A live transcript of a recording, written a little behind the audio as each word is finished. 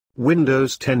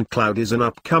Windows 10 Cloud is an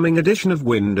upcoming edition of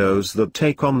Windows that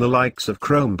take on the likes of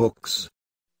Chromebooks.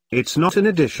 It's not an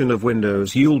edition of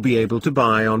Windows you'll be able to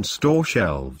buy on store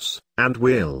shelves, and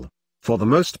will, for the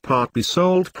most part, be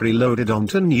sold preloaded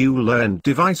onto new low-end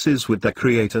devices with the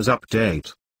Creators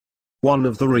Update. One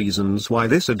of the reasons why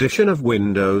this edition of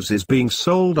Windows is being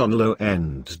sold on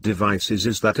low-end devices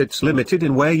is that it's limited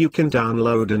in where you can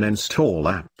download and install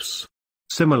apps.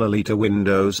 Similarly to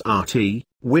Windows RT,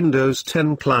 Windows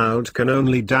 10 Cloud can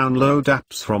only download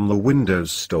apps from the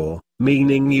Windows Store,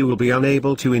 meaning you will be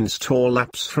unable to install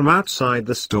apps from outside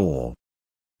the store.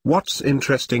 What's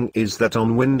interesting is that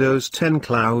on Windows 10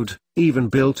 Cloud, even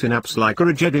built-in apps like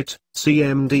Regedit,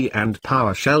 CMD and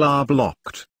PowerShell are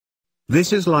blocked.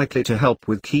 This is likely to help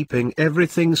with keeping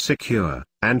everything secure,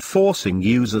 and forcing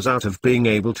users out of being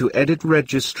able to edit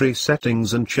registry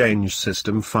settings and change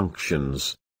system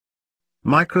functions.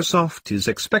 Microsoft is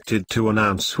expected to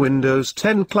announce Windows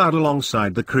 10 Cloud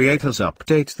alongside the Creators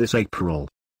Update this April.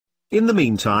 In the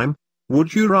meantime,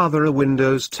 would you rather a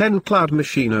Windows 10 Cloud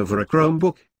machine over a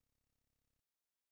Chromebook?